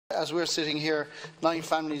As we're sitting here, 9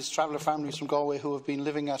 families, traveller families from Galway who have been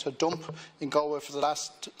living at a dump in Galway for the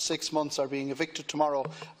last 6 months are being evicted tomorrow,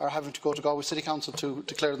 are having to go to Galway City Council to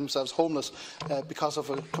declare themselves homeless because of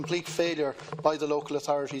a complete failure by the local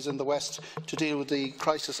authorities in the West to deal with the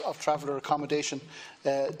crisis of traveller accommodation.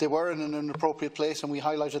 They were in an inappropriate place, and we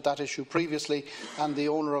highlighted that issue previously, and the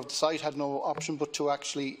owner of the site had no option but to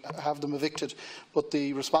actually have them evicted. But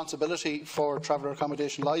the responsibility for traveller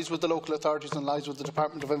accommodation lies with the local authorities and lies with the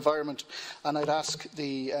Department of Environment, and I'd ask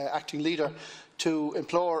the acting leader to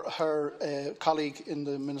implore her colleague in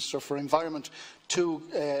the Minister for Environment to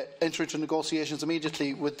enter into negotiations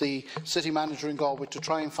immediately with the city manager in Galway to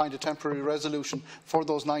try and find a temporary resolution for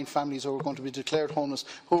those 9 families who are going to be declared homeless,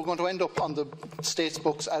 who are going to end up on the state's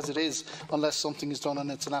books as it is unless something is done,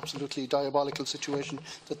 and it's an absolutely diabolical situation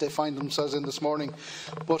that they find themselves in this morning.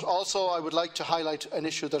 But also I would like to highlight an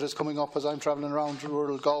issue that is coming up as I'm travelling around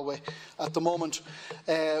rural Galway at the moment.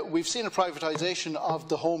 We've seen a privatisation of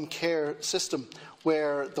the home care system,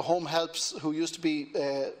 where the home helps, who used to be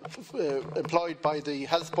employed by the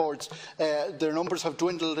health boards, their numbers have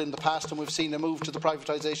dwindled in the past, and we've seen a move to the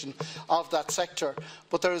privatisation of that sector.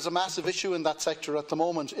 But there is a massive issue in that sector at the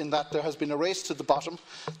moment, in that there has been a race to the bottom.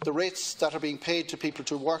 The rates that are being paid to people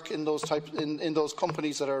to work in those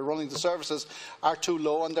companies that are running the services are too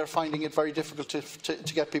low, and they're finding it very difficult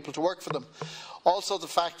to get people to work for them. Also, the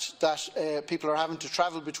fact that people are having to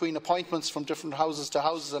travel between appointments from different houses to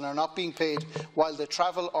houses and are not being paid while they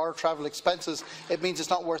travel or travel expenses, it means it's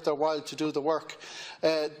not worth their while to do the work.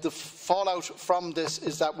 The fallout from this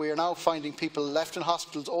is that we are now finding people left in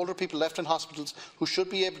hospitals, older people left in hospitals, who should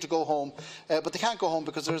be able to go home, but they can't go home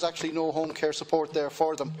because there is actually no home care support there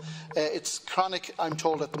for them. It's chronic, I'm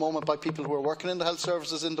told, at the moment by people who are working in the health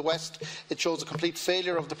services in the West. It shows a complete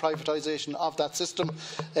failure of the privatisation of that system.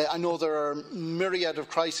 I know there are myriad of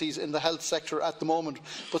crises in the health sector at the moment,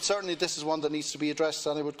 but certainly this is one that needs to be addressed,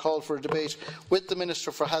 and I would call for a debate with the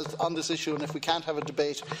Minister for Health on this issue, and if we can't have a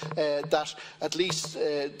debate, that at least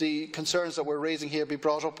the concerns that we're raising here be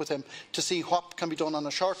brought up with him to see what can be done on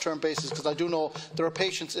a short-term basis, because I do know there are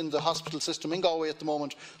patients in the hospital system in Galway at the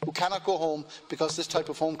moment who cannot go home because this type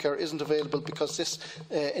of home care isn't available, because this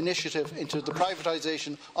initiative into the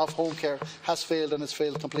privatisation of home care has failed, and has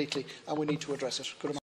failed completely, and we need to address it.